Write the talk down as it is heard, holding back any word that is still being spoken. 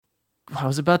I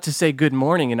was about to say good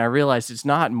morning, and I realized it's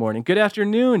not morning. Good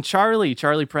afternoon, Charlie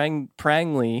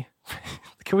Prangley.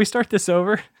 Can we start this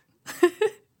over?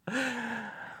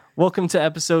 Welcome to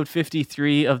episode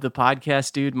 53 of the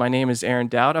podcast, dude. My name is Aaron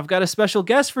Dowd. I've got a special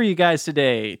guest for you guys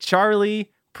today,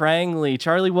 Charlie Prangley.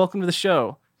 Charlie, welcome to the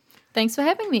show. Thanks for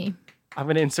having me. I'm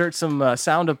going to insert some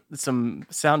sound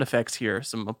effects here,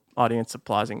 some audience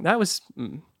applauding. That was,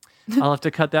 I'll have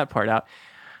to cut that part out.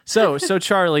 So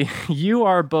Charlie, you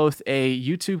are both a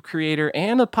YouTube creator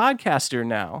and a podcaster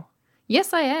now.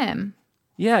 Yes, I am.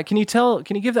 Yeah, can you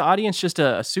give the audience just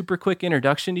a super quick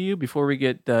introduction to you before we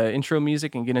get the intro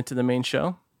music and get into the main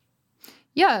show?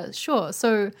 Yeah, sure.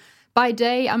 So by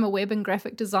day, I'm a web and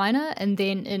graphic designer, and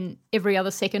then in every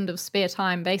other second of spare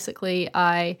time, basically,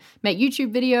 I make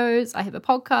YouTube videos, I have a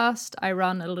podcast, I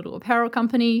run a little apparel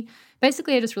company.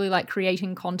 Basically, I just really like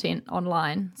creating content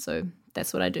online, so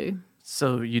that's what I do.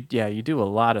 So you do a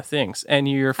lot of things, and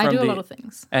I do a lot of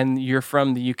things. And you're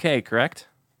from the UK, correct?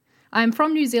 I'm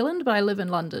from New Zealand, but I live in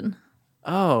London.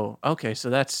 Oh, okay. So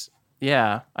that's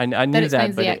I knew that,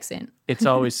 explains but the accent. It's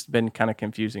always been kind of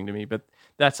confusing to me, but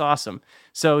that's awesome.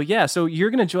 So so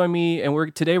you're going to join me,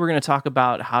 and today we're going to talk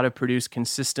about how to produce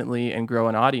consistently and grow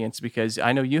an audience, because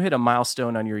I know you hit a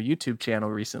milestone on your YouTube channel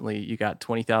recently. You got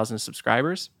 20,000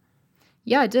 subscribers.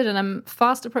 Yeah, I did, and I'm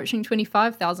fast approaching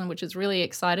 25,000, which is really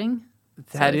exciting.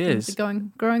 That things are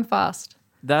growing fast.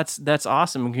 That's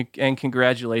awesome, and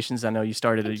congratulations. I know you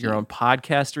started your own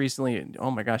podcast recently, and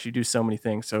oh my gosh, you do so many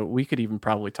things. So we could even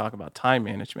probably talk about time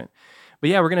management.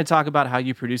 But yeah, we're going to talk about how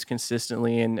you produce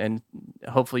consistently, and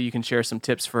hopefully you can share some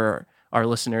tips for our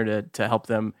listener to help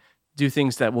them do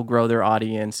things that will grow their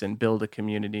audience and build a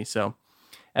community. So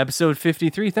episode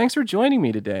 53, thanks for joining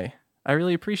me today. I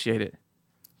really appreciate it.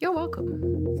 You're welcome.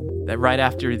 That right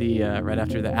after the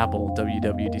Apple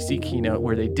WWDC keynote,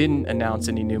 where they didn't announce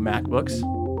any new MacBooks.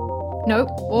 Nope,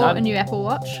 or a new Apple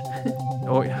Watch.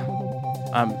 Oh yeah,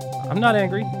 I'm not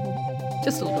angry.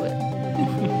 Just a little bit.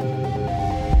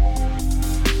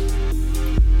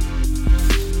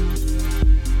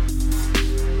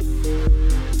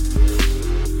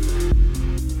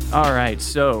 All right,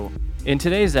 so in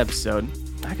today's episode,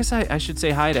 I guess I should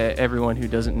say hi to everyone who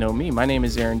doesn't know me. My name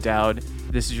is Aaron Dowd.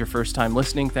 This is your first time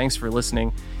listening. Thanks for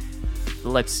listening.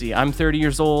 Let's see. I'm 30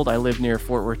 years old. I live near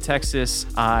Fort Worth, Texas.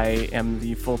 I am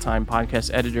the full-time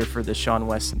podcast editor for the Sean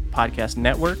West Podcast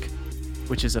Network,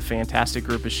 which is a fantastic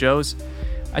group of shows.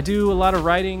 I do a lot of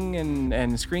writing and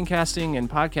screencasting and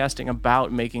podcasting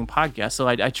about making podcasts. So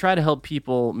I try to help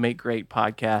people make great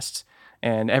podcasts.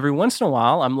 And every once in a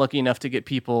while, I'm lucky enough to get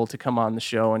people to come on the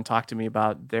show and talk to me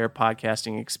about their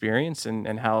podcasting experience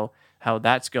and how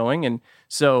that's going. And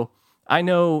so I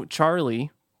know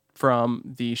Charlie from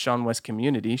the Sean West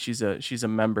community. She's a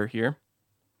member here,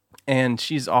 and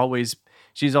she's always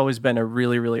been a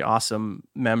really, really awesome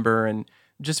member and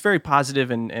just very positive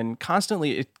and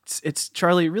constantly. It's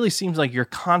Charlie. It really seems like you're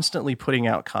constantly putting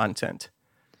out content.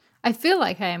 I feel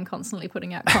like I am constantly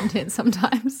putting out content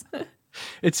sometimes.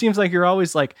 It seems like you're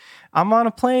always like, I'm on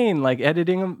a plane, like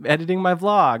editing my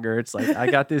vlog, or it's like I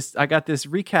got this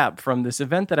recap from this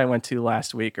event that I went to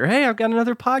last week, or hey, I've got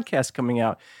another podcast coming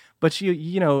out. But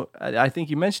you know, I think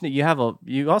you mentioned it.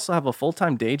 You also have a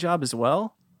full-time day job as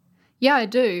well. Yeah, I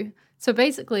do. So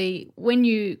basically, when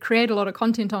you create a lot of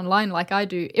content online, like I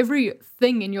do,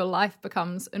 everything in your life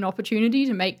becomes an opportunity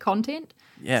to make content.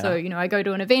 Yeah. So, I go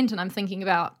to an event and I'm thinking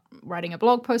about writing a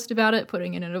blog post about it,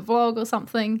 putting it in a vlog or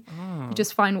something. You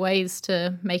just find ways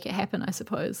to make it happen, I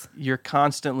suppose. You're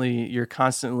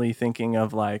constantly thinking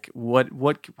of like,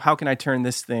 how can I turn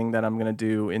this thing that I'm going to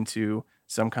do into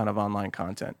some kind of online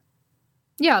content?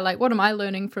 Yeah, like what am I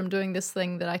learning from doing this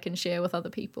thing that I can share with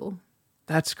other people?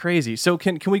 That's crazy. So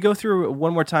can we go through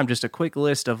one more time, just a quick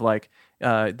list of like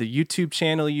the YouTube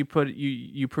channel you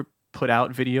put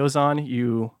out videos on,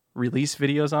 you release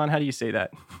videos on? How do you say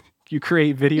that? You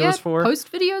create videos for? Post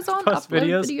videos on, upload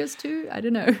videos too. I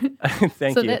don't know.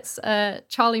 Thank you. So that's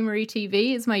Charlie Marie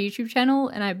TV is my YouTube channel,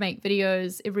 and I make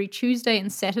videos every Tuesday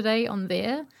and Saturday on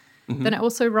there. Mm-hmm. Then I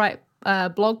also write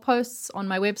blog posts on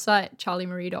my website,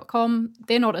 charliemarie.com.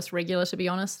 They're not as regular, to be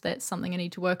honest. That's something I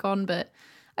need to work on, but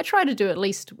I try to do at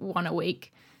least one a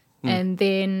week. And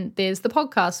then there's the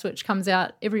podcast, which comes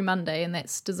out every Monday, and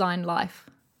that's Design Life.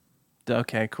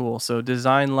 Okay, cool. So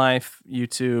Design Life,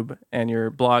 YouTube, and your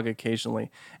blog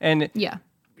occasionally. And yeah,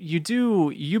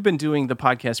 you've been doing the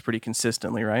podcast pretty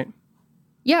consistently, right?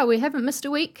 Yeah, we haven't missed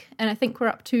a week, and I think we're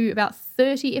up to about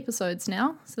 30 episodes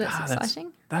now, so that's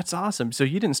exciting. That's awesome. So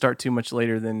you didn't start too much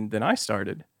later than I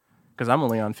started, because I'm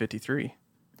only on 53.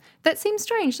 That seems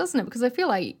strange, doesn't it? Because I feel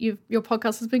like your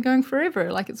podcast has been going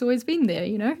forever. Like it's always been there,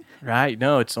 you know? Right.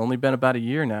 No, it's only been about a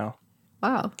year now.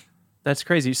 Wow. That's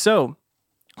crazy. So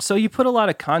you put a lot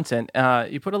of content.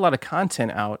 You put a lot of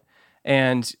content out,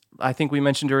 and I think we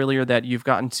mentioned earlier that you've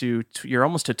gotten you're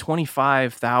almost to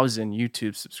 25,000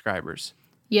 YouTube subscribers.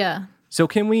 Yeah. So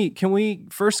can we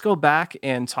first go back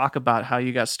and talk about how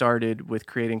you got started with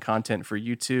creating content for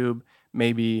YouTube?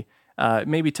 Maybe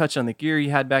touch on the gear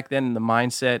you had back then and the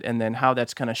mindset, and then how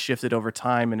that's kind of shifted over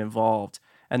time and evolved.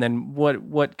 And then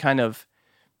what kind of,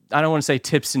 I don't want to say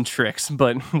tips and tricks,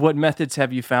 but what methods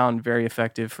have you found very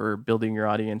effective for building your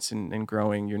audience and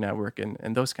growing your network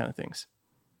and those kind of things?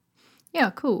 Yeah,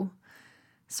 cool.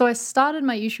 So I started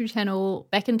my YouTube channel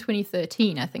back in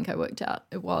 2013, I think I worked out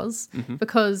it was,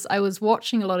 because I was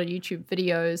watching a lot of YouTube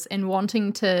videos and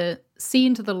wanting to see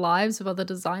into the lives of other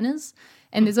designers.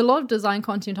 And there's a lot of design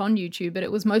content on YouTube, but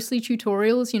it was mostly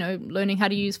tutorials, you know, learning how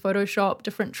to use Photoshop,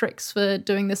 different tricks for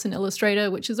doing this in Illustrator,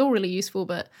 which is all really useful,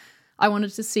 but I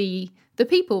wanted to see the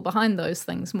people behind those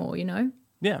things more, you know?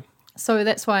 Yeah. So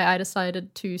that's why I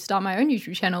decided to start my own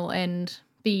YouTube channel and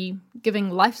be giving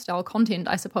lifestyle content,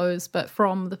 I suppose, but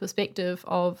from the perspective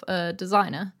of a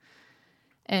designer.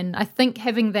 And I think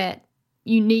having that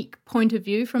unique point of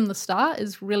view from the start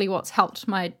is really what's helped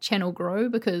my channel grow,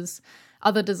 because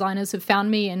other designers have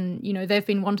found me and, you know, they've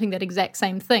been wanting that exact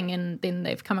same thing, and then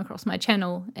they've come across my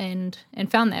channel and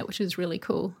found that, which is really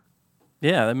cool.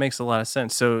 Yeah, that makes a lot of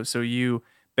sense. So you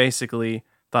basically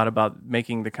thought about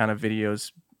making the kind of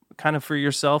videos kind of for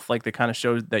yourself, like the kind of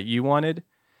shows that you wanted,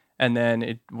 and then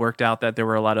it worked out that there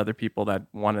were a lot of other people that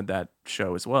wanted that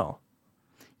show as well.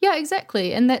 Yeah,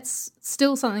 exactly. And that's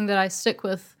still something that I stick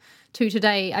with to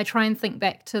today. I try and think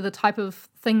back to the type of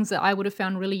things that I would have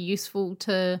found really useful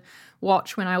to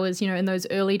watch when I was, you know, in those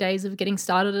early days of getting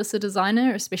started as a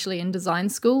designer, especially in design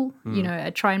school. You know, I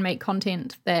try and make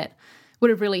content that would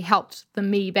have really helped the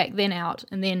me back then out,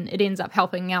 and then it ends up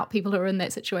helping out people who are in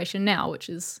that situation now, which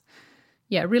is,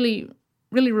 yeah, really,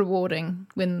 really rewarding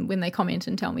when they comment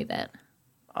and tell me that.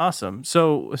 Awesome.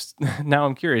 So now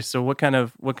I'm curious. So what kind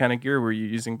of gear were you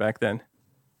using back then?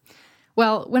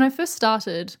 Well, when I first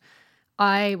started,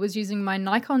 I was using my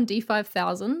Nikon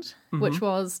D5000, which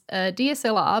was a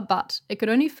DSLR, but it could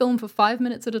only film for 5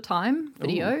 minutes at a time,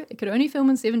 video. Ooh. It could only film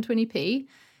in 720p,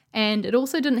 and it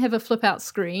also didn't have a flip-out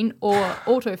screen or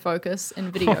autofocus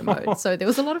in video mode. So there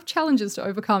was a lot of challenges to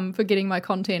overcome for getting my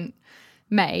content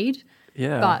made.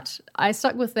 Yeah. But I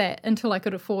stuck with that until I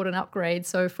could afford an upgrade.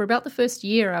 So for about the first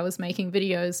year, I was making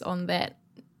videos on that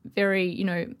very, you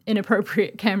know,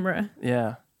 inappropriate camera.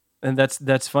 Yeah. And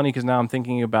that's funny because now I'm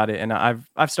thinking about it, and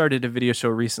I've started a video show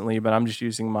recently, but I'm just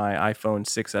using my iPhone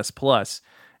 6s Plus,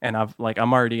 and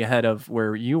I'm already ahead of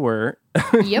where you were.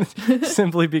 Yep.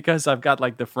 Simply because I've got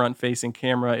like the front facing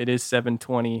camera. It is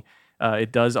 720.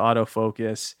 It does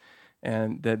autofocus,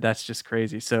 and that's just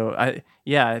crazy. So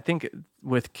I think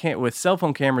with cell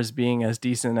phone cameras being as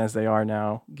decent as they are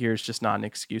now, gear's just not an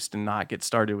excuse to not get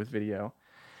started with video.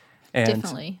 And,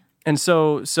 definitely. And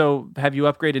so have you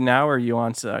upgraded now, or are you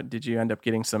on? Did you end up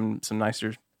getting some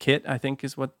nicer kit? I think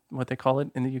is what they call it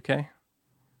in the UK.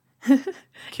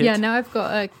 Yeah, now I've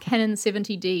got a Canon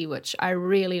 70D, which I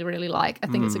really, really like. I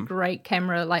think it's a great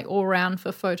camera, like all around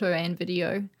for photo and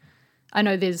video. I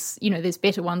know there's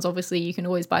better ones. Obviously, you can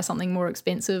always buy something more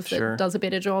expensive that does a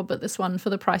better job, but this one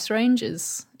for the price range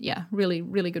is, really,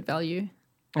 really good value.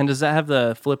 And does that have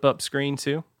the flip up screen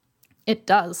too? It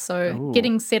does. So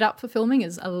getting set up for filming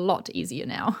is a lot easier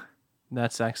now.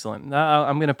 That's excellent.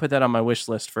 I'm going to put that on my wish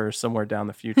list for somewhere down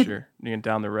the future,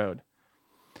 down the road.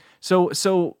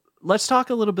 So let's talk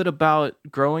a little bit about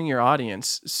growing your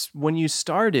audience. When you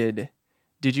started,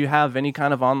 did you have any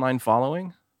kind of online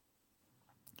following?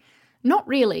 Not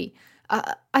really.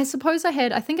 I suppose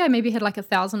I think I maybe had like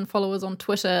 1,000 followers on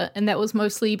Twitter, and that was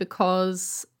mostly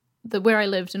because where I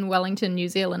lived in Wellington, New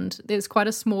Zealand, there's quite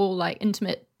a small, like,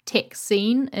 intimate tech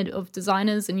scene of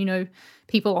designers and,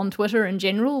 people on Twitter in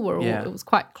general. It was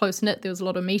quite close-knit. There was a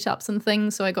lot of meetups and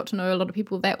things, so I got to know a lot of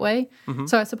people that way. Mm-hmm.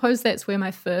 So I suppose that's where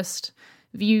my first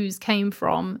views came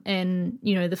from, and,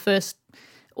 the first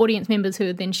audience members who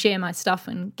would then share my stuff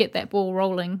and get that ball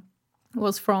rolling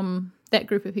was from that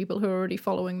group of people who are already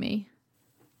following me.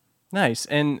 Nice.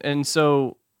 And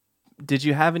so did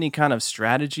you have any kind of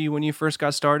strategy when you first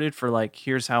got started for like,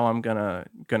 here's how I'm gonna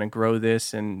grow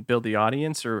this and build the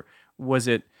audience? Or was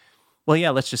it, well, yeah,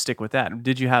 let's just stick with that.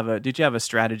 Did you have a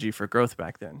strategy for growth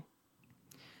back then?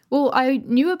 Well, I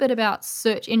knew a bit about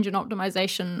search engine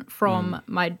optimization from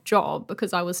my job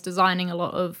because I was designing a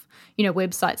lot of,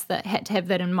 websites that had to have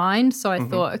that in mind. So I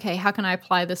thought, okay, how can I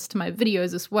apply this to my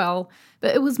videos as well?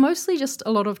 But it was mostly just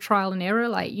a lot of trial and error,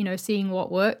 like, seeing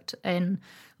what worked and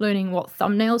learning what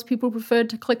thumbnails people preferred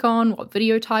to click on, what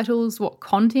video titles, what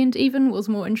content even was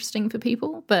more interesting for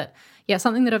people. But yeah,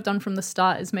 something that I've done from the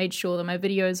start is made sure that my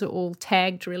videos are all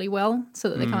tagged really well so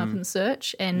that they come up in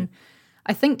search. And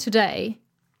I think today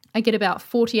I get about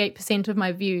 48% of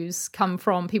my views come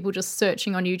from people just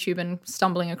searching on YouTube and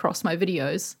stumbling across my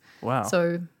videos. Wow.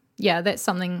 So yeah, that's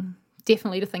something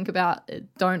definitely to think about.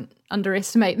 Don't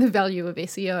underestimate the value of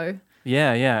SEO.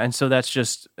 Yeah, yeah. And so that's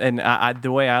just, and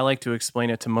the way I like to explain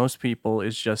it to most people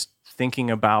is just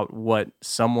thinking about what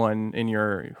someone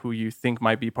who you think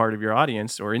might be part of your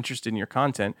audience or interested in your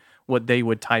content, what they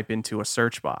would type into a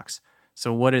search box.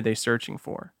 So what are they searching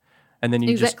for? And then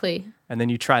you and then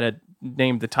you try to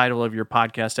name the title of your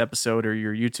podcast episode or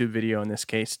your YouTube video in this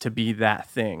case to be that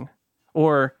thing.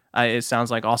 Or it sounds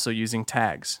like also using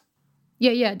tags.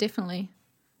 Yeah, definitely.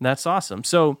 That's awesome.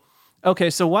 So, okay,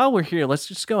 so while we're here, let's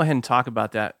just go ahead and talk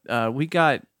about that. We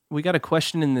got a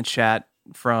question in the chat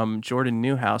from Jordan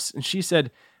Newhouse, and she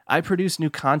said, I produce new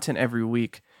content every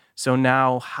week. So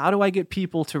now how do I get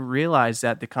people to realize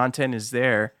that the content is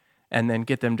there and then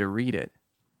get them to read it?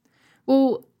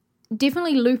 Well,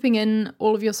 definitely looping in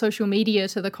all of your social media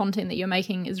to the content that you're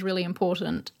making is really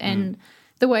important. And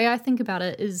the way I think about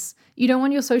it is you don't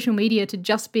want your social media to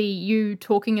just be you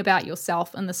talking about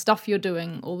yourself and the stuff you're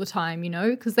doing all the time,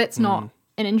 because that's not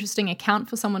an interesting account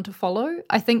for someone to follow.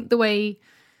 I think the way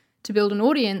to build an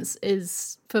audience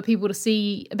is for people to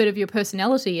see a bit of your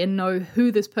personality and know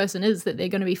who this person is that they're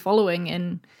going to be following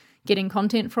and getting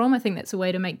content from. I think that's a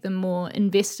way to make them more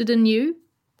invested in you.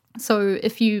 So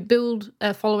if you build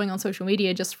a following on social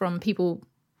media just from people,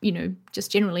 just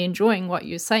generally enjoying what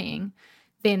you're saying,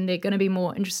 then they're going to be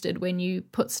more interested when you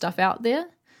put stuff out there.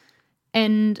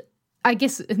 And I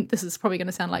guess this is probably going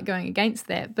to sound like going against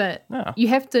that, but you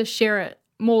have to share it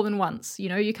more than once.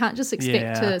 You can't just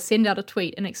expect to send out a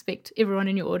tweet and expect everyone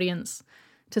in your audience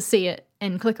to see it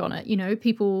and click on it.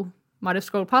 People might have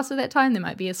scrolled past it that time. They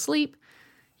might be asleep.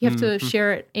 You have to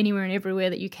share it anywhere and everywhere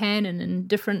that you can and in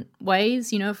different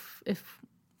ways. If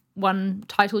one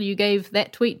title you gave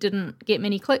that tweet didn't get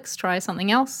many clicks, try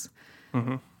something else.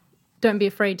 Don't be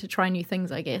afraid to try new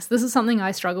things, I guess. This is something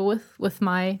I struggle with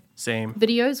my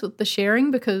videos, with the sharing,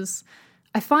 because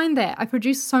I find that I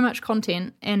produce so much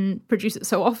content and produce it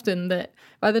so often that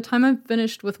by the time I'm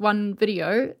finished with one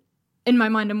video, in my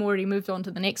mind I'm already moved on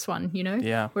to the next one,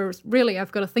 Yeah. Whereas really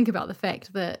I've got to think about the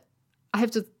fact that I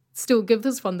have to still give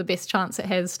this one the best chance it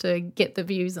has to get the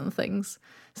views and things.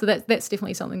 So that's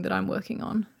definitely something that I'm working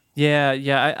on. Yeah.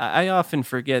 I often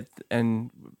forget.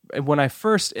 And when I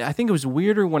think it was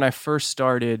weirder when I first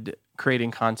started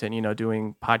creating content,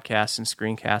 doing podcasts and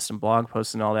screencasts and blog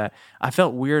posts and all that. I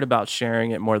felt weird about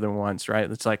sharing it more than once, right?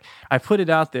 It's like I put it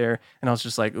out there and I was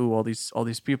just like, ooh, all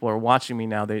these people are watching me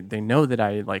now. They know that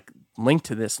I like linked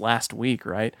to this last week,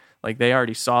 right? Like they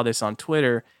already saw this on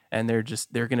Twitter and they're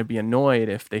going to be annoyed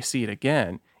if they see it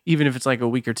again, even if it's like a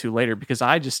week or two later, because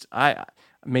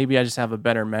maybe I just have a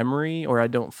better memory or I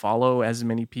don't follow as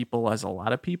many people as a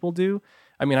lot of people do.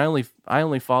 I mean, I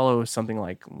only follow something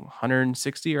like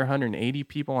 160 or 180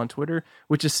 people on Twitter,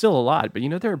 which is still a lot. But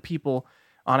there are people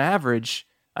on average.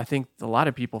 I think a lot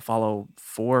of people follow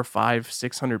 400, 500,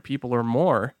 600 people or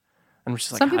more. And we're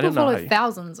just like, some people follow how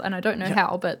thousands, and I don't know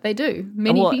how, but they do.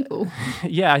 Many people.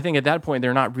 Yeah, I think at that point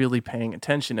they're not really paying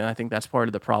attention, and I think that's part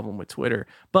of the problem with Twitter.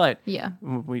 But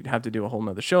we'd have to do a whole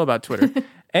nother show about Twitter.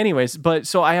 Anyways, but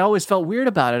so I always felt weird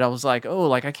about it. I was like, oh,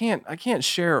 like I can't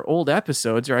share old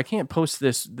episodes, or I can't post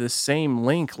this same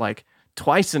link like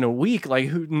twice in a week.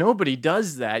 Like nobody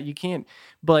does that. You can't.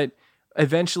 But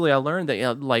eventually, I learned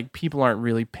that like people aren't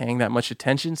really paying that much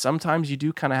attention. Sometimes you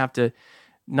do kind of have to.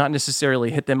 Not necessarily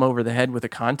hit them over the head with a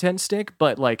content stick,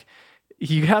 but like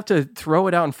you have to throw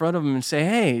it out in front of them and say,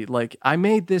 hey, like I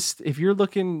made this. If you're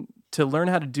looking to learn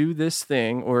how to do this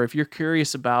thing, or if you're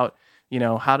curious about,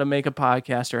 how to make a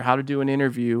podcast or how to do an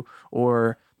interview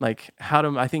or like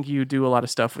I think you do a lot of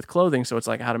stuff with clothing. So it's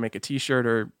like how to make a t-shirt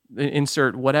or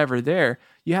insert whatever there.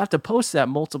 You have to post that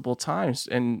multiple times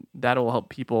and that'll help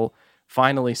people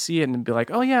finally see it and be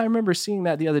like, oh yeah, I remember seeing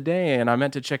that the other day and I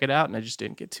meant to check it out and I just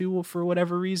didn't get to for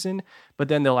whatever reason. But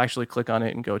then they'll actually click on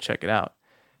it and go check it out.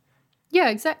 Yeah,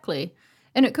 exactly.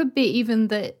 And it could be even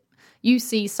that you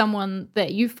see someone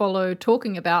that you follow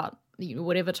talking about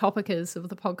whatever topic is of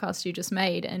the podcast you just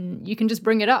made, and you can just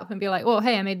bring it up and be like, oh,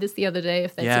 hey, I made this the other day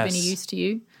if that's of any use to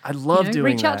you. I love doing that.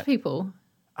 Reach out to people.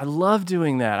 I love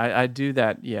doing that. I do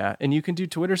that. Yeah. And you can do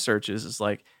Twitter searches. It's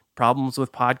like problems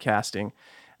with podcasting.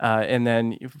 And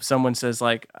then if someone says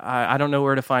like, I don't know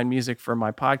where to find music for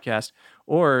my podcast,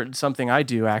 or something I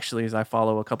do actually is I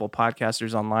follow a couple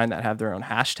podcasters online that have their own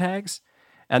hashtags,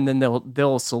 and then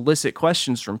they'll solicit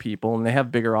questions from people, and they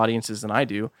have bigger audiences than I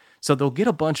do. So they'll get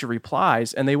a bunch of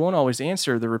replies, and they won't always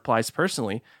answer the replies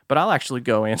personally, but I'll actually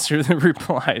go answer the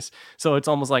replies. So it's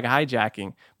almost like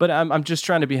hijacking. But I'm just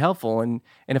trying to be helpful, and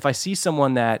if I see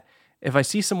someone that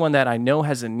I know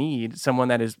has a need, someone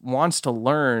that wants to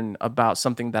learn about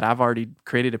something that I've already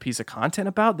created a piece of content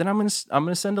about, then I'm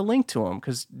gonna send a link to them,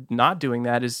 because not doing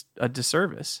that is a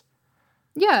disservice.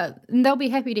 Yeah, and they'll be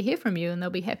happy to hear from you, and they'll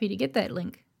be happy to get that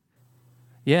link.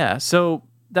 Yeah, so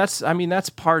that's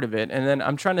part of it. And then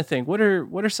I'm trying to think, what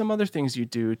are some other things you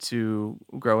do to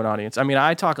grow an audience? I mean,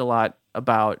 I talk a lot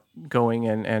about going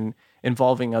and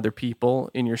involving other people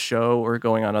in your show, or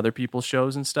going on other people's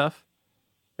shows and stuff.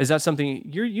 Is that something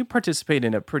you participate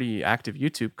in a pretty active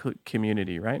YouTube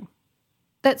community, right?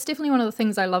 That's definitely one of the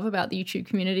things I love about the YouTube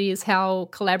community is how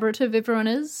collaborative everyone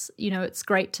is. You know, it's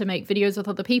great to make videos with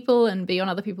other people and be on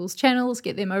other people's channels,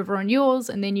 get them over on yours,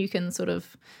 and then you can sort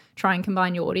of try and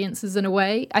combine your audiences in a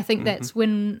way. I think that's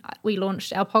when we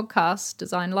launched our podcast,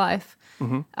 Design Life.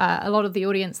 A lot of the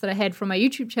audience that I had from my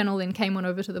YouTube channel then came on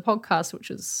over to the podcast,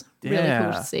 which was really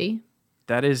cool to see.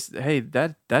 That is, hey,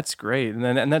 that's great.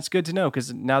 And that's good to know,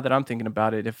 because now that I'm thinking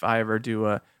about it, if I ever do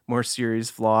a more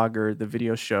serious vlog or the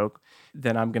video show,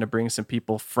 then I'm going to bring some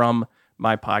people from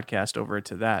my podcast over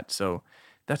to that. So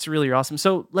that's really awesome.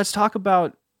 So let's talk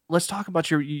about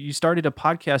you started a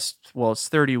podcast. Well, it's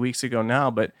 30 weeks ago now,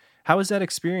 but how was that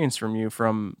experience from you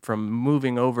from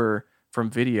moving over from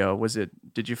video?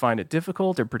 Did you find it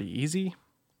difficult or pretty easy?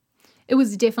 It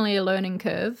was definitely a learning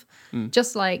curve.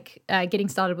 Just like getting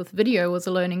started with video was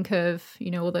a learning curve,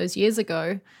 all those years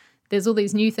ago. There's all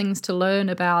these new things to learn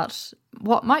about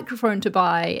what microphone to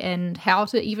buy and how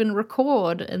to even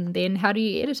record, and then how do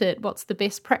you edit it? What's the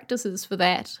best practices for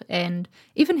that? And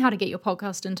even how to get your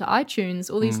podcast into iTunes,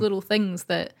 all these little things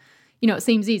that, it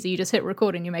seems easy. You just hit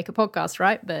record and you make a podcast,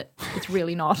 right? But it's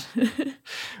really not.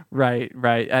 Right.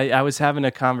 I was having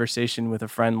a conversation with a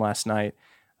friend last night,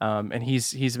 and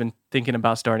he's been thinking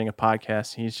about starting a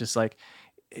podcast. He's just like,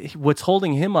 what's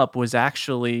holding him up was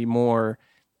actually more,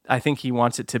 I think he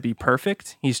wants it to be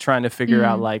perfect. He's trying to figure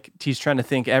out, like, he's trying to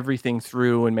think everything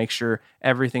through and make sure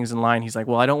everything's in line. He's like,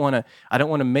 well, I don't want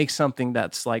to make something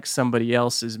that's like somebody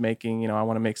else is making, I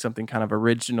want to make something kind of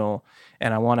original,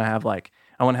 and I want to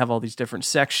have all these different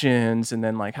sections, and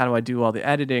then like, how do I do all the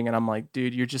editing? And I'm like,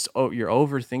 dude, you're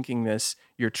overthinking this.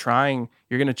 You're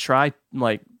going to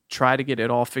try to get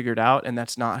it all figured out, and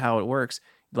that's not how it works.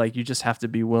 Like, you just have to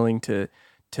be willing to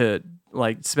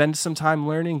like spend some time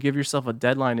learning, give yourself a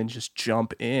deadline, and just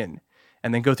jump in,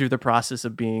 and then go through the process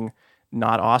of being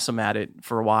not awesome at it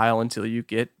for a while until you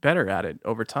get better at it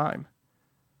over time.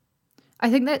 I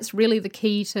think that's really the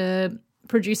key to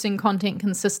producing content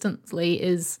consistently,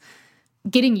 is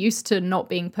getting used to not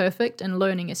being perfect and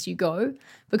learning as you go,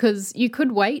 because you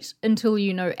could wait until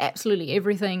you know absolutely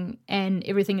everything and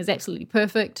everything is absolutely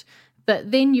perfect,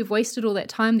 but then you've wasted all that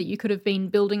time that you could have been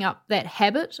building up that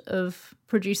habit of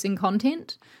producing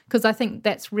content. Because I think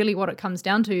that's really what it comes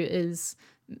down to, is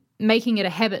making it a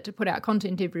habit to put out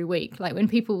content every week. Like, when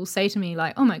people say to me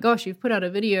like, oh my gosh, you've put out a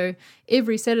video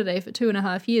every Saturday for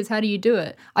 2.5 years, how do you do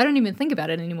it? I don't even think about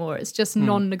it anymore. It's just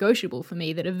non-negotiable for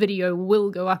me that a video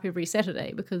will go up every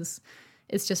Saturday, because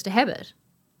it's just a habit.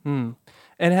 And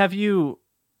have you,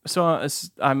 so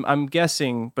I'm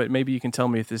guessing, but maybe you can tell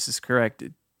me if this is correct.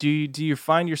 Do you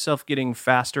find yourself getting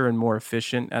faster and more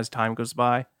efficient as time goes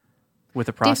by with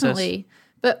the process? Definitely.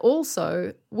 But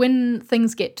also, when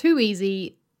things get too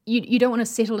easy, you don't want to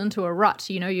settle into a rut.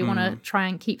 You want to try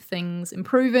and keep things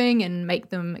improving and make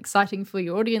them exciting for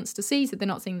your audience to see, so they're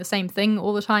not seeing the same thing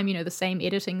all the time, the same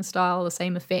editing style, the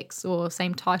same effects, or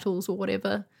same titles or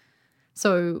whatever.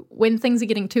 So when things are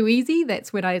getting too easy,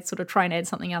 that's when I sort of try and add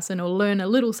something else in, or learn a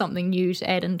little something new to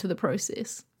add into the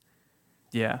process.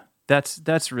 Yeah,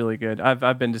 that's really good.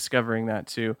 I've been discovering that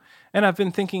too. And I've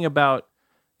been thinking about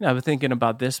this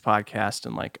podcast,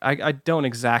 and like, I don't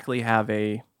exactly have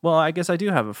I guess I do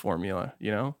have a formula,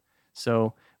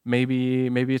 So maybe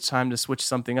it's time to switch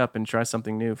something up and try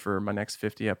something new for my next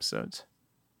 50 episodes.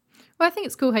 Well, I think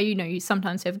it's cool how you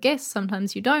sometimes have guests,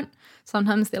 sometimes you don't.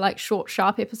 Sometimes they're like short,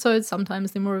 sharp episodes.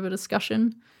 Sometimes they're more of a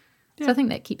discussion. Yeah. So I think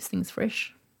that keeps things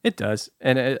fresh. It does.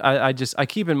 And I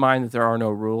keep in mind that there are no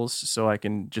rules, so I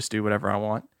can just do whatever I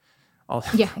want all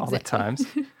the times.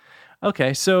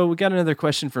 Okay, so we got another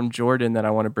question from Jordan that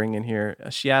I want to bring in here.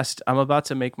 She asked, I'm about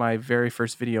to make my very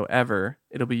first video ever.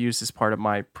 It'll be used as part of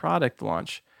my product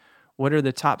launch. What are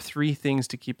the top 3 things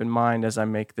to keep in mind as I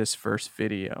make this first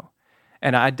video?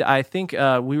 And I think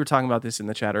we were talking about this in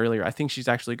the chat earlier. I think she's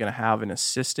actually going to have an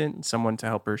assistant, someone to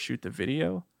help her shoot the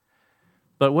video.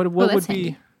 But what would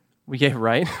be... Yeah,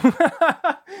 right.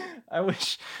 I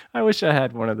wish I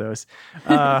had one of those.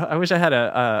 I wish I had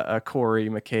a Corey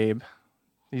McCabe.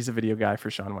 He's a video guy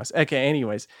for Sean West. Okay,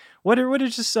 anyways, what are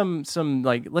just some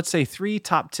like, let's say 3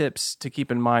 top tips to keep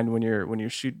in mind when you're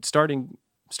starting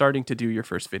to do your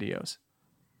first videos?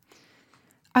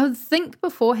 I would think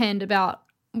beforehand about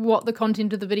what the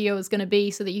content of the video is going to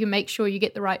be so that you can make sure you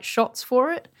get the right shots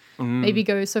for it. Maybe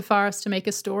go so far as to make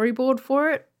a storyboard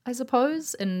for it, I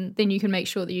suppose, and then you can make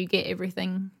sure that you get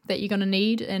everything that you're going to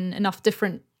need and enough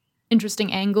different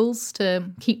interesting angles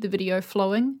to keep the video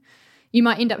flowing. You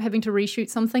might end up having to reshoot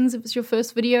some things if it's your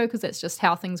first video, because that's just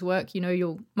how things work. You know,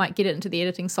 you might get it into the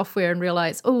editing software and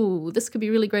realize, oh, this could be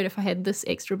really great if I had this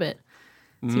extra bit.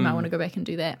 So you might want to go back and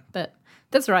do that. But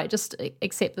that's all right. Just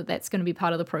accept that that's going to be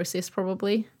part of the process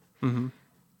probably. Mm-hmm.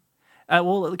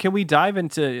 Well, can we dive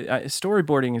into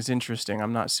storyboarding? Is interesting.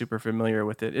 I'm not super familiar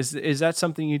with it. Is that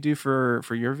something you do for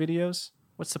your videos?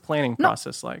 What's the planning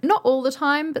process like? Not all the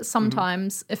time, but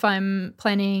sometimes if I'm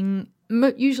planning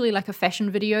usually like a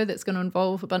fashion video that's going to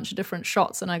involve a bunch of different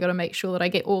shots, and I got to make sure that I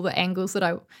get all the angles that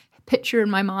I picture in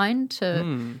my mind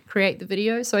to create the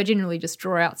video. So I generally just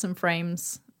draw out some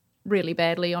frames really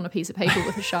badly on a piece of paper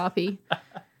with a Sharpie.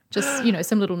 Just,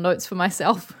 some little notes for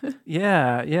myself.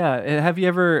 Yeah. Have you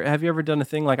ever done a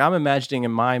thing like, I'm imagining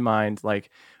in my mind like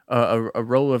a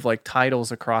row of like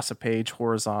titles across a page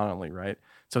horizontally, right?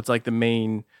 So it's like the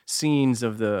main scenes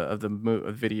of the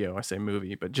video. I say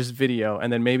movie, but just video,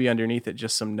 and then maybe underneath it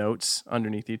just some notes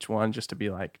underneath each one, just to be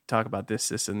like, talk about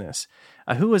this, and this.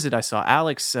 Who was it I saw?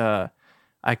 Alex.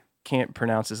 I can't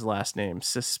pronounce his last name.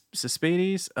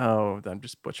 Suspades? Oh, I'm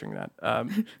just butchering that.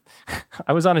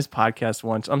 I was on his podcast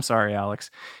once. I'm sorry,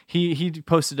 Alex. He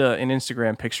posted an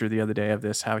Instagram picture the other day of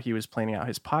this, how he was planning out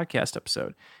his podcast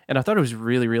episode. And I thought it was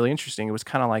really, really interesting. It was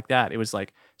kind of like that. It was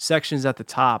like sections at the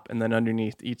top, and then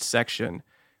underneath each section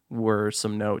were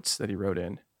some notes that he wrote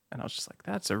in. And I was just like,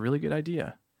 that's a really good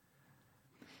idea.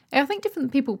 I think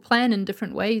different people plan in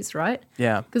different ways, right?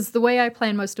 Yeah. Because the way I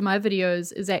plan most of my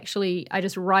videos is actually I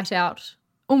just write out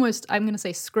almost, I'm going to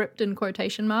say script in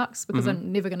quotation marks, because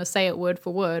I'm never going to say it word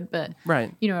for word, but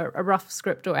right. A rough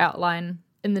script or outline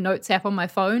in the Notes app on my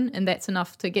phone, and that's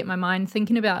enough to get my mind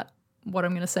thinking about what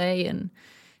I'm going to say and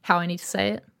how I need to say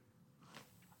it.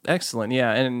 Excellent.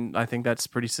 Yeah, and I think that's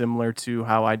pretty similar to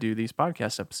how I do these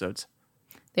podcast episodes.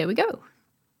 There we go.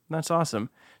 That's awesome.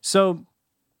 So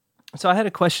I had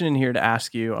a question in here to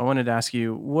ask you. I wanted to ask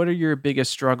you, what are your biggest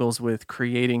struggles with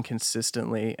creating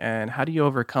consistently, and how do you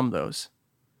overcome those?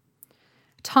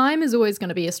 Time is always going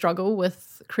to be a struggle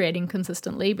with creating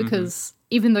consistently, because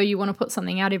even though you want to put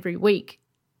something out every week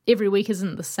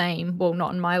isn't the same. Well,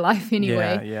 not in my life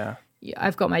anyway. Yeah.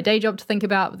 I've got my day job to think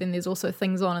about, but then there's also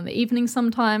things on in the evening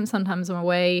sometimes. Sometimes I'm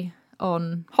away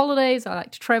on holidays. I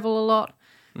like to travel a lot.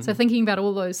 So thinking about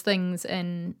all those things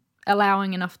and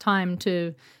allowing enough time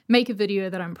to make a video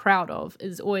that I'm proud of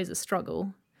is always a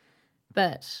struggle.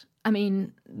 But, I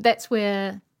mean, that's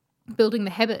where building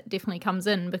the habit definitely comes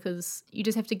in, because you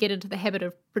just have to get into the habit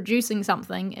of producing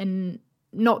something and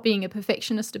not being a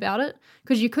perfectionist about it,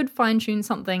 because you could fine-tune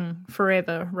something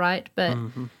forever, right? But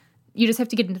you just have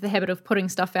to get into the habit of putting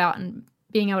stuff out and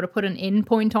being able to put an end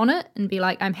point on it and be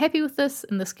like, I'm happy with this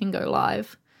and this can go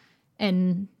live.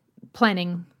 And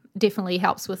planning definitely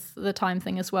helps with the time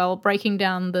thing as well, breaking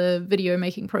down the video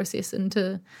making process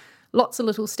into lots of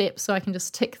little steps so I can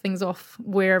just tick things off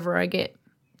wherever I get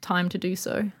time to do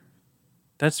so.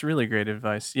 That's really great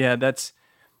advice. Yeah, that's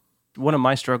one of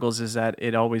my struggles, is that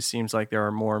it always seems like there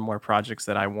are more and more projects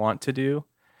that I want to do.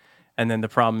 And then the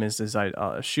problem is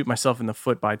I shoot myself in the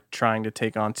foot by trying to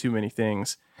take on too many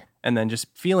things, and then just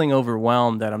feeling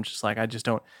overwhelmed that I'm just like,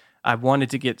 I wanted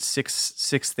to get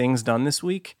six things done this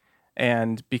week.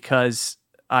 And because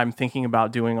I'm thinking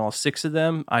about doing all 6 of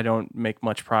them, I don't make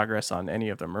much progress on any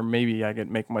of them, or maybe I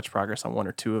make much progress on 1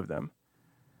 or 2 of them.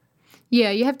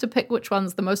 Yeah, you have to pick which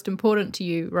one's the most important to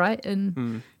you, right?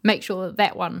 And make sure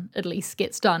that one at least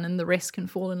gets done and the rest can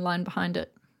fall in line behind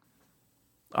it.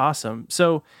 Awesome.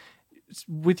 So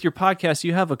with your podcast,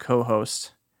 you have a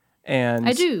co-host. And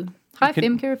I do. Hi,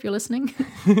 Femke, if you're listening.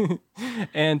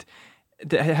 And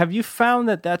have you found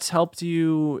that that's helped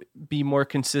you be more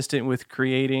consistent with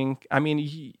creating? I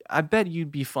mean, I bet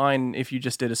you'd be fine if you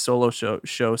just did a solo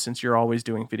show since you're always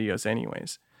doing videos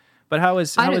anyways. But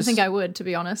I don't think I would, to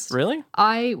be honest. Really?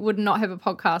 I would not have a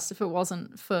podcast if it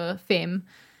wasn't for Fem.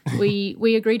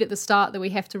 We agreed at the start that we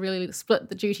have to really split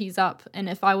the duties up, and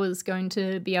if I was going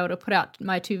to be able to put out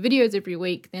my 2 videos every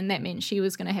week, then that meant she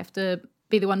was going to have to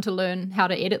be the one to learn how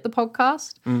to edit the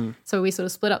podcast. So we sort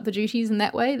of split up the duties in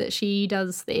that way, that she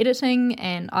does the editing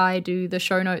and I do the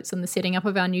show notes and the setting up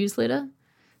of our newsletter.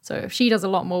 So she does a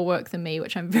lot more work than me,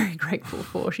 which I'm very grateful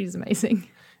for. She's amazing.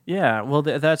 Yeah, well,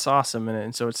 that's awesome.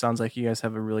 And so it sounds like you guys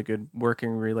have a really good working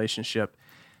relationship.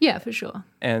 Yeah, for sure.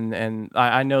 And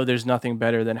I know there's nothing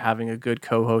better than having a good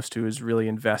co-host who is really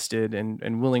invested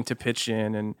and willing to pitch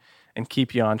in and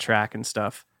keep you on track and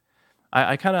stuff.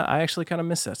 I actually kind of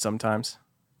miss that sometimes.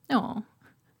 Oh.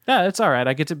 Yeah, it's all right.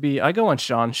 I go on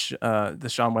the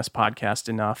Sean West podcast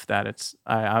enough that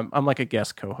I'm like a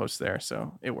guest co-host there,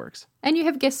 so it works. And you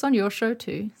have guests on your show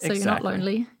too, so You're not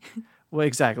lonely. Well,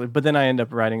 exactly. But then I end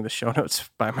up writing the show notes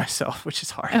by myself, which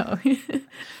is hard. Oh.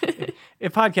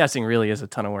 Podcasting really is a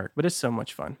ton of work, but it's so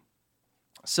much fun.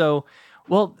 So,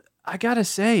 well, I gotta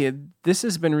say, this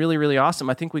has been really, really awesome.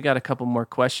 I think we got a couple more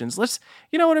questions.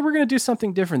 You know what? We're gonna do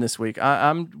something different this week.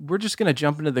 We're just gonna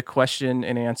jump into the question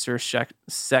and answer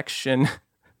section.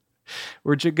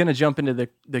 We're just gonna jump into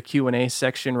the Q&A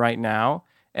section right now,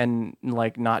 and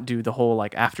like not do the whole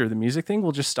like after the music thing.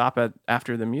 We'll just stop at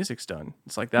after the music's done.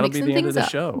 It's like that'll be the end of the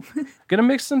show. Gonna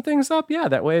mix some things up. Yeah,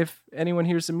 that way if anyone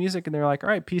hears the music and they're like, all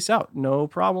right, peace out, no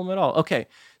problem at all. Okay,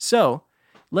 so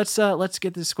let's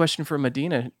get this question from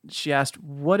Medina. She asked,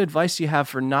 what advice do you have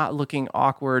for not looking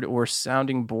awkward or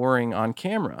sounding boring on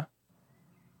camera?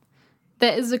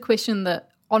 That is a question that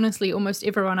honestly almost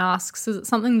everyone asks. Is it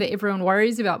something that everyone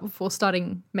worries about before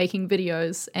starting making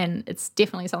videos? And it's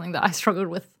definitely something that I struggled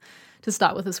with to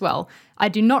start with as well. I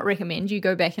do not recommend you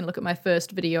go back and look at my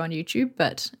first video on YouTube,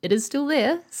 but it is still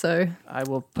there. So I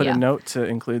will put a note to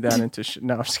include that into.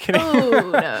 No, I'm just kidding.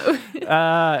 Oh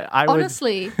no.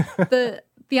 Honestly, would...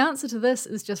 the answer to this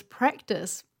is just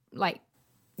practice. Like,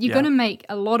 you're going to make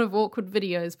a lot of awkward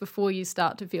videos before you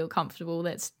start to feel comfortable.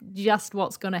 That's just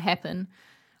what's going to happen.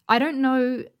 I don't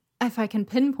know if I can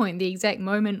pinpoint the exact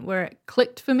moment where it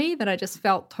clicked for me that I just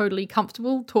felt totally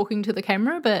comfortable talking to the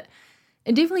camera, but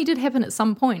it definitely did happen at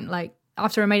some point. Like,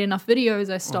 after I made enough videos,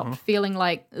 I stopped feeling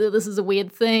like this is a weird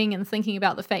thing and thinking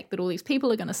about the fact that all these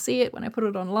people are going to see it when I put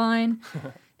it online.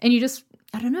 And you just,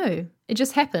 I don't know, it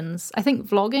just happens. I think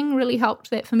vlogging really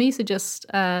helped that for me. So just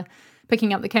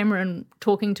picking up the camera and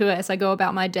talking to it as I go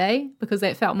about my day, because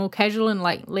that felt more casual and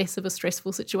like less of a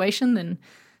stressful situation than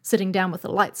sitting down with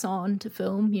the lights on to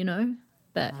film, you know.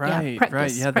 But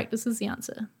practice is the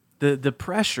answer. The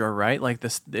pressure, right? Like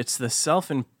it's the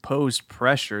self-imposed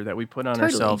pressure that we put on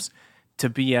ourselves to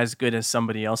be as good as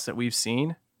somebody else that we've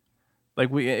seen. Like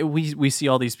we see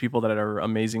all these people that are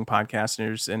amazing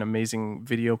podcasters and amazing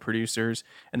video producers,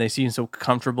 and they seem so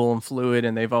comfortable and fluid,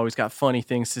 and they've always got funny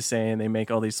things to say, and they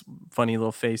make all these funny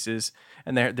little faces,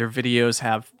 and their videos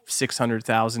have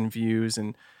 600,000 views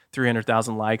and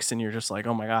 300,000 likes, and you're just like,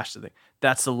 oh my gosh,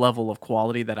 that's the level of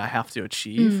quality that I have to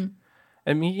achieve.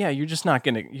 I mean, yeah, you're not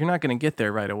gonna get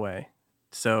there right away.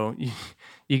 So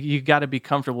you got to be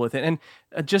comfortable with it. And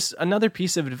just another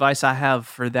piece of advice I have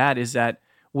for that is that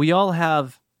we all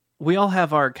have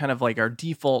our kind of like our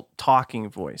default talking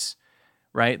voice,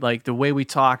 right? Like the way we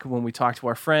talk when we talk to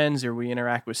our friends or we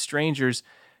interact with strangers.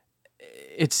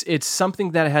 It's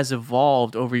something that has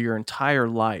evolved over your entire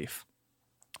life.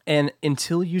 And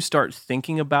until you start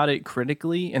thinking about it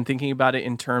critically and thinking about it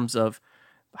in terms of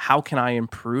how can I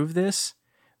improve this,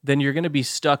 then you're going to be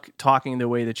stuck talking the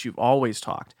way that you've always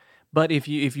talked. But if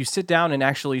you sit down and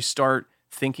actually start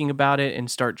thinking about it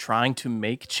and start trying to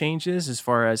make changes as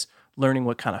far as learning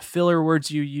what kind of filler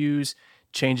words you use,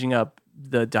 changing up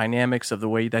the dynamics of the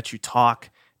way that you talk,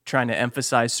 trying to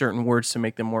emphasize certain words to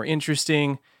make them more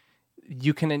interesting,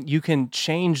 you can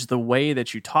change the way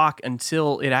that you talk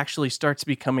until it actually starts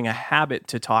becoming a habit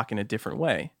to talk in a different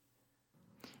way.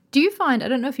 Do you find, I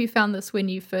don't know if you found this when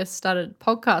you first started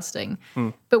podcasting,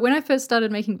 but when I first started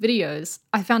making videos,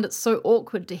 I found it so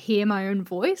awkward to hear my own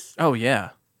voice. Oh,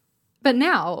 yeah. But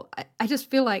now I just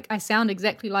feel like I sound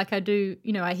exactly like I do,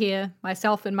 you know, I hear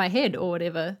myself in my head or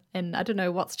whatever, and I don't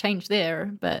know what's changed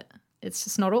there, but it's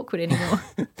just not awkward anymore.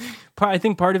 I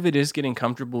think part of it is getting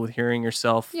comfortable with hearing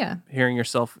yourself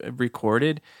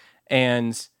recorded.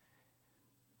 And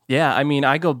yeah, I mean,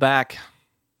 I go back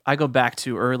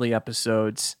to early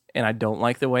episodes and I don't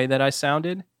like the way that I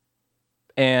sounded.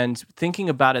 And thinking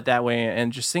about it that way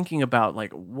and just thinking about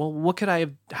like, well,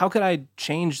 how could I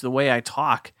change the way I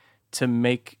talk to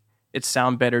make it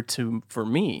sound better for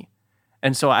me?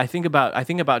 And so I think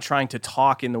about trying to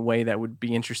talk in the way that would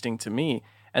be interesting to me.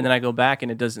 and then I go back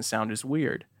and it doesn't sound as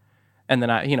weird. And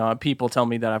then people tell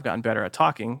me that I've gotten better at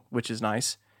talking, which is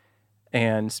nice.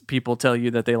 And people tell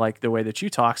you that they like the way that you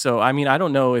talk. So, I mean, I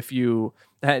don't know if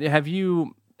have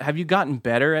you gotten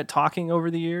better at talking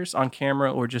over the years on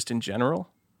camera or just in general?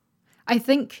 I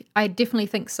definitely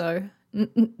think so.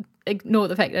 Ignore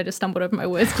the fact that I just stumbled over my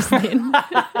words just then.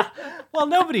 Well,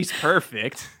 nobody's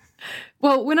perfect.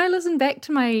 Well, when I listen back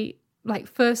to my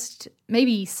first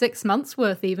maybe 6 months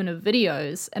worth even of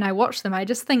videos and I watch them, I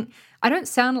just think I don't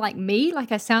sound like me.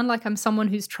 Like I sound like I'm someone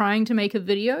who's trying to make a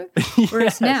video.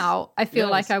 Whereas now I feel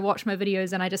like I watch my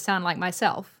videos and I just sound like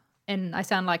myself, and I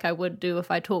sound like I would do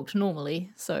if I talked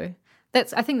normally. So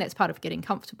I think that's part of getting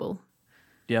comfortable.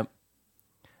 Yep.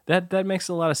 That makes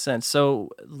a lot of sense. So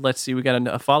let's see, we got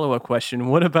a follow-up question.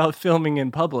 What about filming in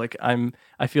public?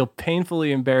 I feel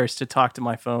painfully embarrassed to talk to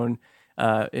my phone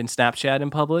in Snapchat in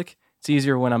public. It's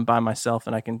easier when I'm by myself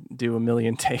and I can do a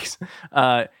million takes.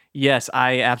 Yes,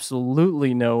 I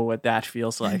absolutely know what that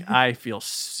feels like. I feel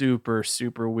super,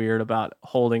 super weird about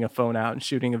holding a phone out and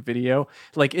shooting a video.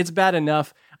 Like, it's bad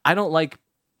enough. I don't like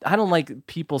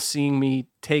people seeing me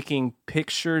taking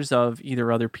pictures of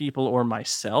either other people or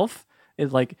myself.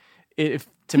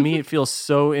 To me, it feels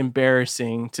so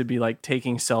embarrassing to be like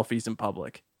taking selfies in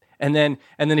public. And then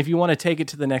if you want to take it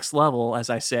to the next level, as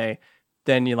I say,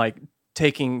 then you like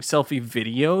taking selfie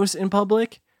videos in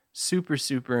public. Super,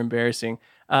 super embarrassing.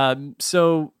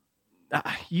 So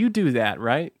you do that,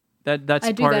 right? That's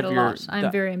I do part that of a lot.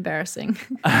 I'm very embarrassing.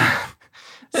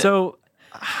 So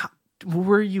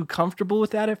were you comfortable with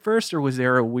that at first, or was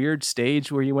there a weird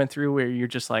stage where you went through where you're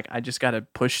just like, I just got to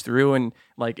push through and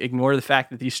like ignore the fact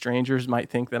that these strangers might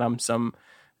think that I'm some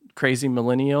crazy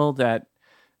millennial that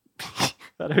I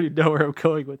don't even know where I'm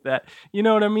going with that. You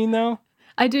know what I mean, though?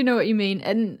 I do know what you mean.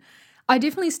 And I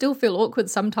definitely still feel awkward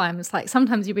sometimes. Like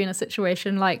sometimes you'll be in a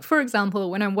situation like, for example,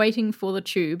 when I'm waiting for the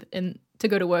tube to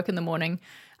go to work in the morning,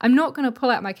 I'm not going to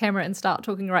pull out my camera and start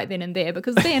talking right then and there,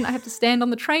 because then I have to stand on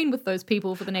the train with those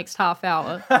people for the next half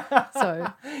hour.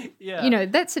 So,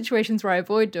 that situation's where I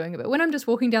avoid doing it. But when I'm just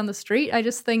walking down the street, I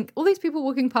just think, all these people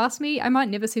walking past me, I might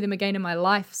never see them again in my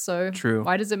life. So True.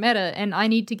 Why does it matter? And I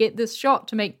need to get this shot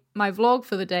to make my vlog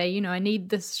for the day. I need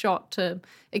this shot to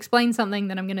explain something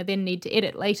that I'm going to then need to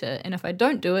edit later. And if I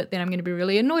don't do it, then I'm going to be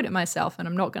really annoyed at myself and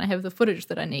I'm not going to have the footage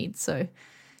that I need. So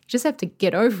just have to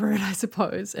get over it, I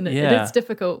suppose. And it's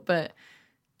difficult, but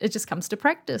it just comes to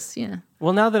practice. Yeah.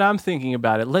 Well, now that I'm thinking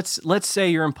about it, let's say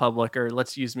you're in public, or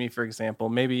let's use me for example.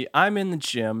 Maybe I'm in the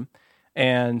gym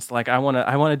and like I want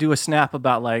to do a snap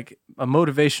about like a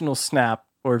motivational snap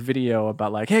or video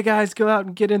about like, hey guys, go out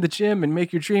and get in the gym and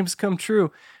make your dreams come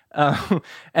true.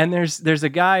 And there's a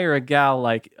guy or a gal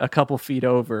like a couple feet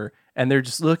over, and they're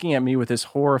just looking at me with this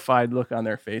horrified look on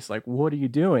their face, like, what are you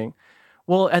doing?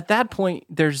 Well, at that point,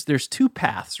 there's two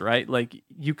paths, right? Like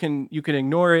you can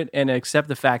ignore it and accept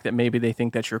the fact that maybe they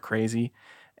think that you're crazy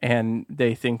and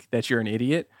they think that you're an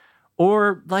idiot.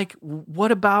 Or like,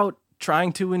 what about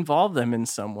trying to involve them in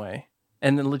some way?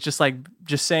 And then just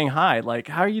saying hi, like,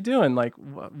 how are you doing? Like,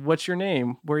 what's your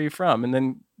name? Where are you from? And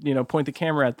then, point the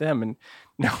camera at them. And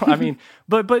no, I mean,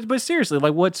 but seriously,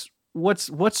 like what's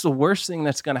the worst thing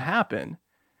that's going to happen?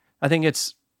 I think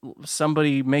it's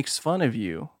somebody makes fun of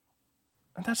you.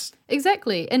 That's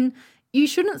exactly. And you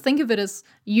shouldn't think of it as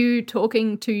you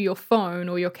talking to your phone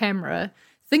or your camera.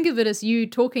 Think of it as you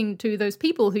talking to those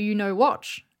people who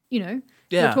watch, You're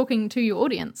talking to your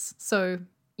audience. So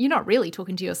you're not really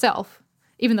talking to yourself,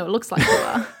 even though it looks like you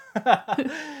are.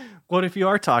 What if you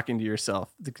are talking to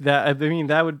yourself?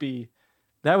 That would be.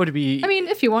 I mean,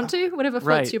 if you want to, whatever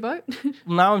floats your boat.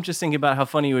 Now I'm just thinking about how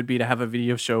funny it would be to have a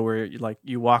video show where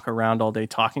you walk around all day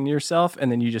talking to yourself,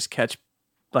 and then you just catch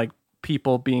like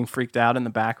people being freaked out in the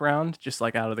background, just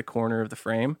like out of the corner of the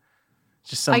frame.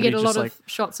 Just I get a lot of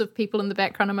shots of people in the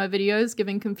background of my videos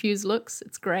giving confused looks.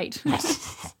 It's great.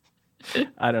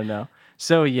 I don't know.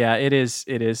 So yeah, it is.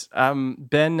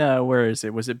 Ben, where is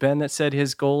it? Was it Ben that said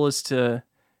his goal is to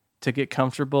get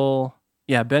comfortable?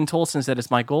 Yeah, Ben Tolson said it's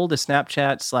my goal to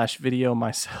Snapchat/video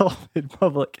myself in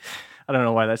public. I don't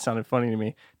know why that sounded funny to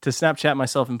me. To Snapchat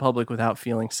myself in public without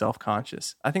feeling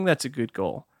self-conscious. I think that's a good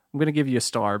goal. I'm going to give you a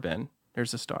star, Ben.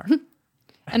 There's a star.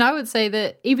 And I would say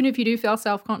that even if you do feel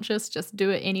self-conscious, just do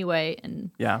it anyway.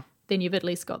 And then you've at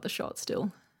least got the shot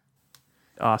still.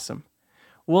 Awesome.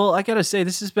 Well, I got to say,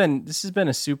 this has been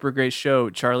a super great show,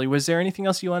 Charlie. Was there anything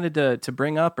else you wanted to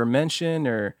bring up or mention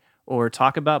or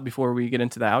talk about before we get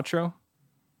into the outro?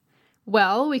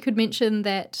 Well, we could mention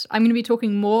that I'm going to be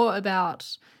talking more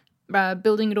about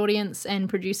building an audience and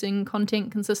producing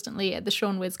content consistently at the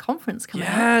Sean Wes conference coming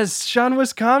up. Yes, Sean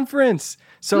Wes conference.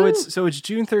 So Woo. it's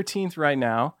June 13th right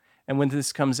now, and when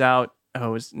this comes out,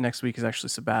 next week is actually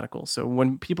sabbatical. So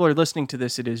when people are listening to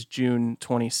this, it is June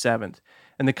 27th,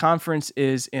 and the conference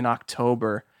is in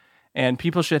October. And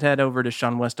people should head over to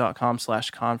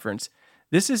seanwes.com/conference.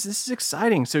 This is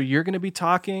exciting. So you're going to be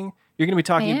talking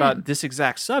about this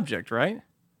exact subject, right?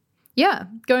 Yeah,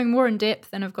 going more in depth,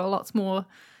 and I've got lots more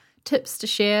tips to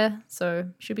share,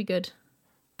 so should be good.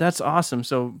 That's awesome.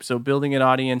 So building an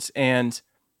audience, and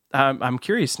I'm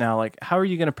curious now, like, how are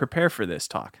you going to prepare for this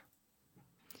talk?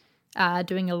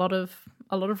 Doing a lot of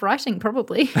writing,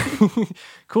 probably.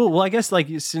 Cool. Well, I guess like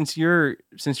since you're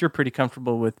pretty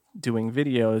comfortable with doing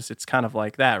videos, it's kind of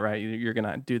like that, right? You're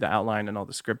gonna do the outline and all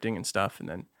the scripting and stuff, and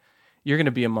then you're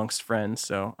gonna be amongst friends.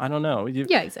 So I don't know.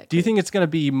 Yeah, exactly. Do you think it's gonna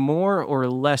be more or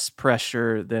less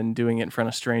pressure than doing it in front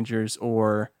of strangers,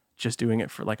 or just doing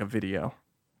it for like a video?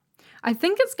 I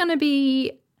think it's going to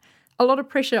be a lot of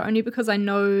pressure, only because I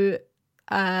know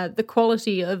the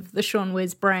quality of the Sean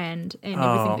Wes brand and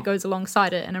everything that goes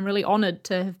alongside it. And I'm really honored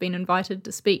to have been invited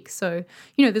to speak. So,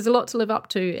 there's a lot to live up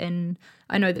to, and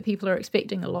I know that people are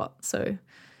expecting a lot. So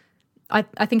I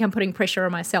think I'm putting pressure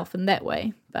on myself in that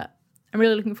way, but I'm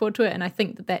really looking forward to it. And I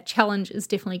think that challenge is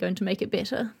definitely going to make it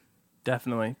better.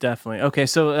 Definitely. Okay,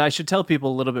 so I should tell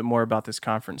people a little bit more about this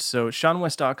conference. So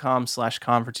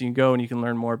seanwes.com/conference, you can go and you can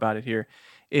learn more about it here.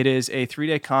 It is a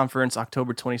 3-day conference,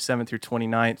 October 27th through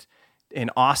 29th in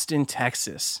Austin,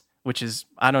 Texas, which is,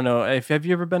 I don't know, have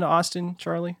you ever been to Austin,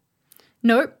 Charlie?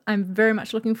 Nope, I'm very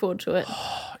much looking forward to it.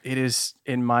 It is,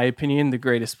 in my opinion, the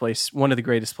greatest place, one of the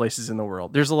greatest places in the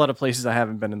world. There's a lot of places I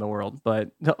haven't been in the world,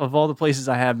 but of all the places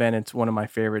I have been, it's one of my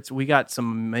favorites. We got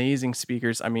some amazing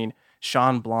speakers. I mean,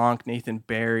 Sean Blanc, Nathan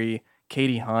Barry,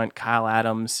 Katie Hunt, Kyle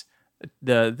Adams,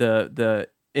 the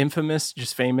infamous,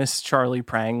 just famous Charlie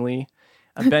Prangley,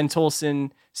 Ben Tolson,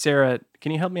 Sarah.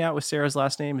 Can you help me out with Sarah's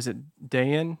last name? Is it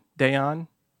Dayan?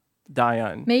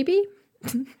 Maybe.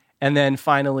 And then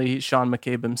finally, Sean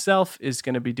McCabe himself is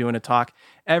going to be doing a talk.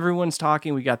 Everyone's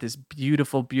talking. We got this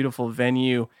beautiful, beautiful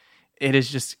venue. It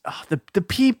is just the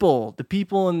people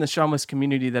in the Sean Wes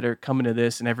community that are coming to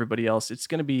this, and everybody else. It's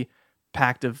going to be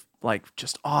packed of like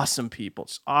just awesome people,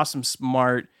 just awesome,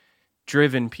 smart,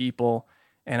 driven people.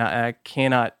 And I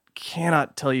cannot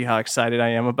tell you how excited I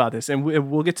am about this. And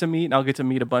we'll get to meet, and I'll get to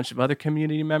meet a bunch of other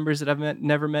community members that I've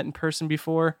never met in person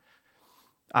before.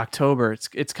 October,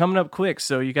 it's coming up quick,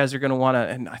 so you guys are going to want to,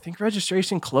 and I think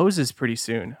registration closes pretty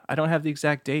soon. I don't have the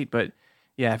exact date, but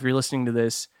yeah, if you're listening to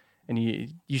this, and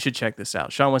you should check this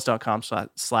out,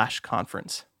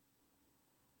 seanwes.com/conference.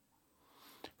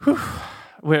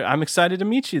 I'm excited to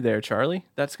meet you there, Charlie.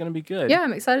 That's going to be good. Yeah,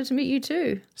 I'm excited to meet you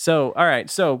too. So, all right.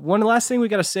 So one last thing we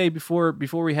got to say before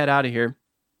we head out of here.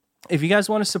 If you guys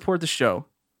want to support the show,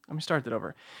 let me start that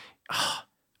over.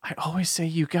 I always say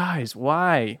you guys.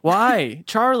 Why?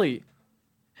 Charlie,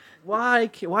 why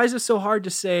is it so hard to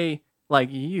say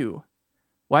like you?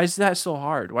 Why is that so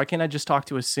hard? Why can't I just talk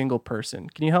to a single person?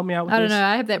 Can you help me out with this? I don't know.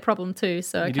 I have that problem too,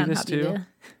 so I can't help you there.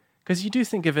 Because you do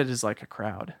think of it as like a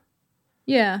crowd.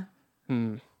 Yeah.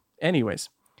 Anyways,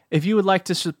 if you would like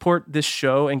to support this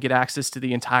show and get access to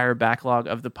the entire backlog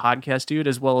of the podcast, dude,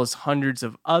 as well as hundreds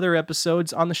of other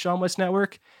episodes on the Sean Wes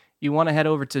Network, you want to head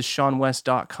over to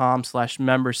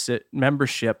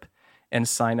seanwes.com/membership and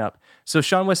sign up. So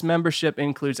Sean Wes membership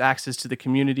includes access to the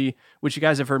community, which you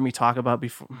guys have heard me talk about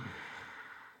before.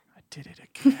 I did it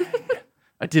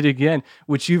again.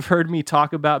 Which you've heard me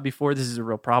talk about before. This is a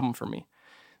real problem for me.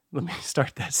 Let me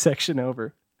start that section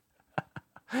over.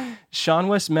 Sean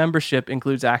Wes membership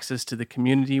includes access to the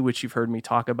community, which you've heard me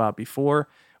talk about before.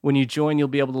 When you join, you'll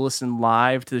be able to listen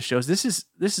live to the shows. This is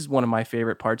one of my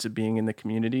favorite parts of being in the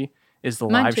community, is the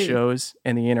live shows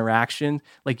and the interaction.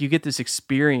 Like, you get this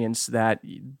experience that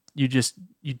you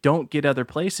don't get other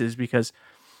places, because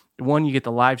one, you get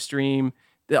the live stream.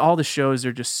 All the shows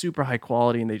are just super high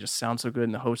quality, and they just sound so good,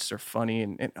 and the hosts are funny,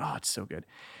 and it's so good.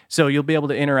 So you'll be able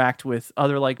to interact with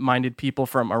other like-minded people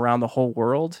from around the whole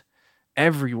world,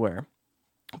 everywhere.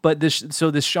 But this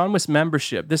Sean Wes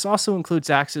membership, this also includes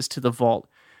access to the Vault,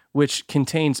 which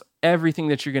contains everything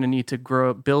that you're going to need to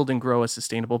build and grow a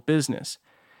sustainable business.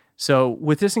 So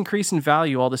with this increase in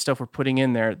value, all the stuff we're putting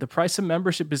in there, the price of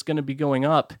membership is going to be going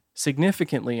up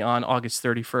significantly on August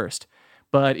 31st.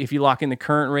 But if you lock in the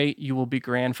current rate, you will be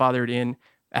grandfathered in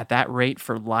at that rate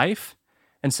for life.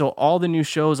 And so all the new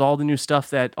shows, all the new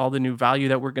stuff, all the new value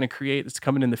that we're going to create that's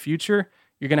coming in the future,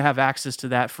 you're going to have access to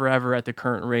that forever at the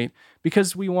current rate,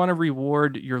 because we want to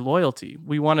reward your loyalty.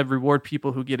 We want to reward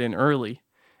people who get in early.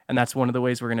 And that's one of the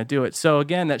ways we're going to do it. So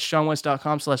again, that's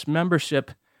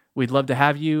SeanWest.com/membership. We'd love to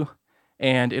have you,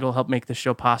 and it'll help make the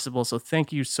show possible. So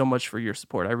thank you so much for your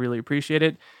support. I really appreciate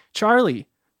it. Charlie,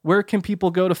 where can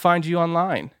people go to find you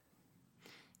online?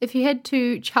 If you head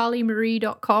to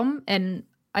charliemarie.com, and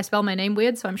I spell my name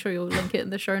weird, so I'm sure you'll link it in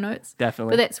the show notes.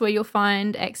 Definitely. But that's where you'll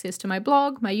find access to my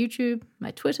blog, my YouTube,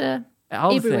 my Twitter,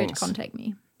 All everywhere things. to contact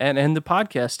me. And the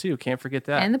podcast too. Can't forget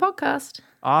that. And the podcast.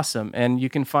 Awesome. And you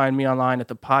can find me online at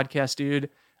The Podcast Dude.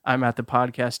 I'm at The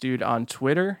Podcast Dude on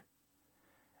Twitter.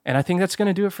 And I think that's going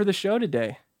to do it for the show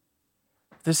today.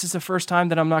 This is the first time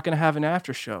that I'm not going to have an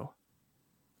after show.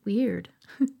 Weird.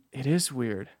 It is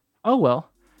weird. Oh, well.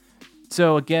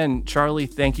 So again, Charlie,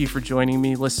 thank you for joining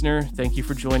me. Listener, thank you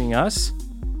for joining us.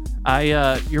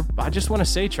 I just want to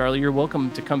say, Charlie, you're welcome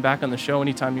to come back on the show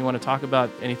anytime you want to talk about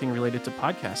anything related to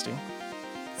podcasting.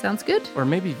 Sounds good. Or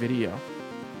maybe video.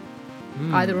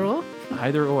 Either or.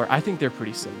 Either or. I think they're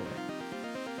pretty similar.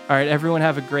 All right, everyone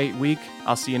have a great week.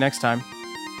 I'll see you next time.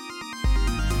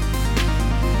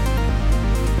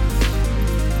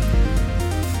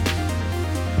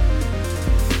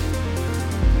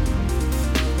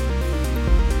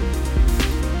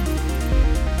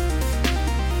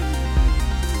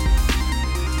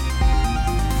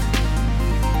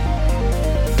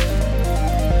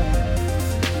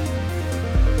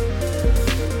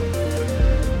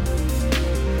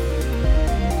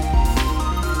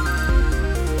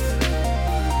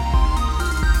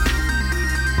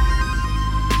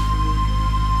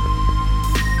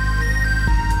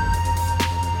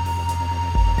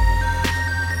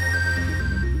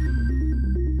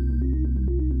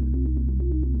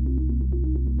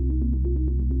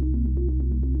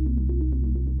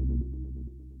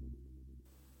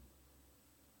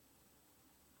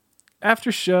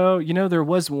 After show, there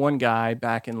was one guy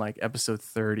back in like episode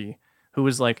 30 who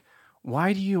was like,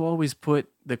 why do you always put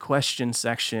the question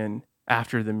section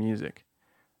after the music?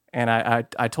 And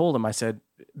I told him, I said,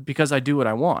 because I do what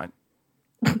I want.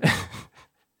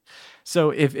 So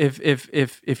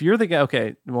if you're the guy,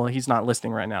 okay, well, he's not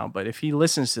listening right now, but if he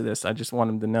listens to this, I just want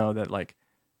him to know that, like,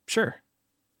 sure,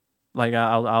 like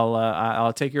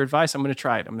I'll take your advice. I'm going to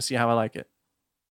try it. I'm going to see how I like it.